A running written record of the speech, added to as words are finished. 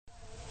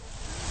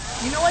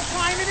You know what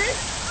time it is?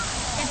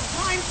 It's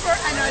time for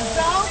an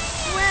adult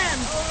swim.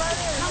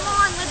 Come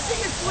on, let's see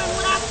you swim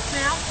laps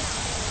now.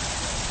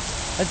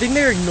 I think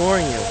they're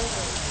ignoring you.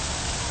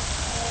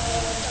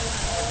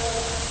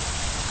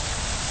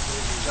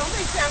 Don't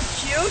they sound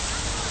cute?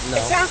 No.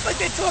 It sounds like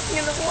they're talking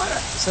in the water.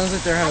 It sounds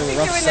like they're I having think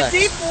rough they're in sex. the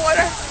deep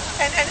water,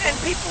 and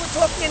people are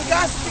talking in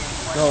gossiping.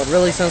 No, it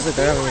really sounds like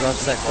they're having rough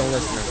sex. Don't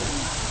listen to them.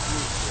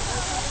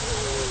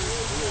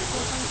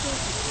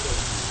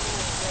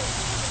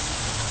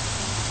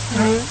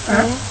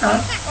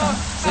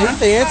 See,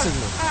 they answered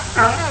me.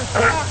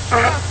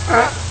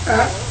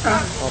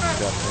 Oh,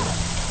 God.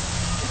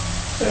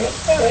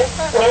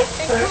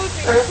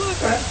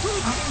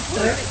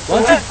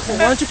 Why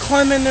don't you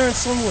climb in there and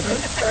swim with them?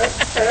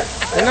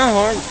 They're not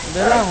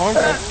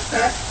harmful.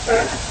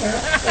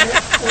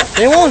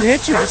 They won't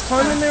hit you. Just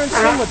climb in there and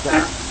swim with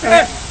them.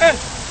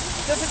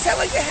 Does it sound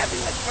like they're having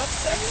like rough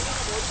sex?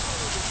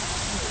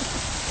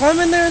 Climb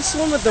in there and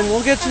swim with them.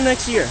 We'll get you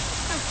next year.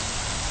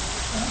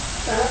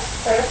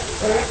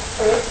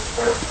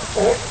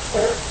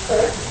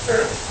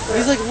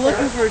 He's like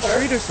looking for a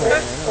treat or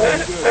something.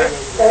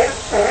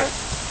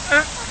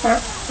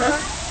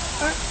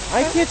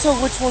 I can't tell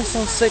which one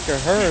sounds sicker,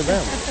 her or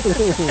them.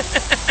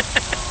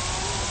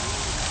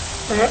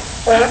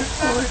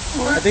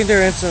 I think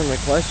they're answering my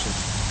question.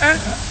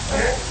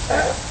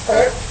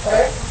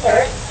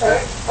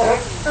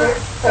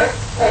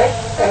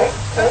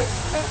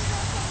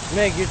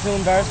 Meg, you're too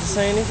embarrassed to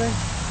say anything?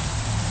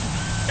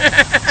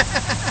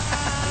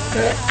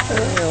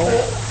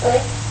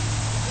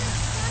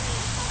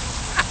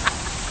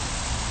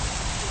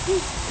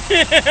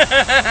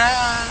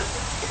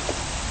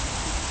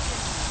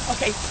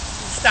 Okay,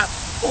 stop.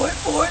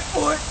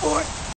 Or.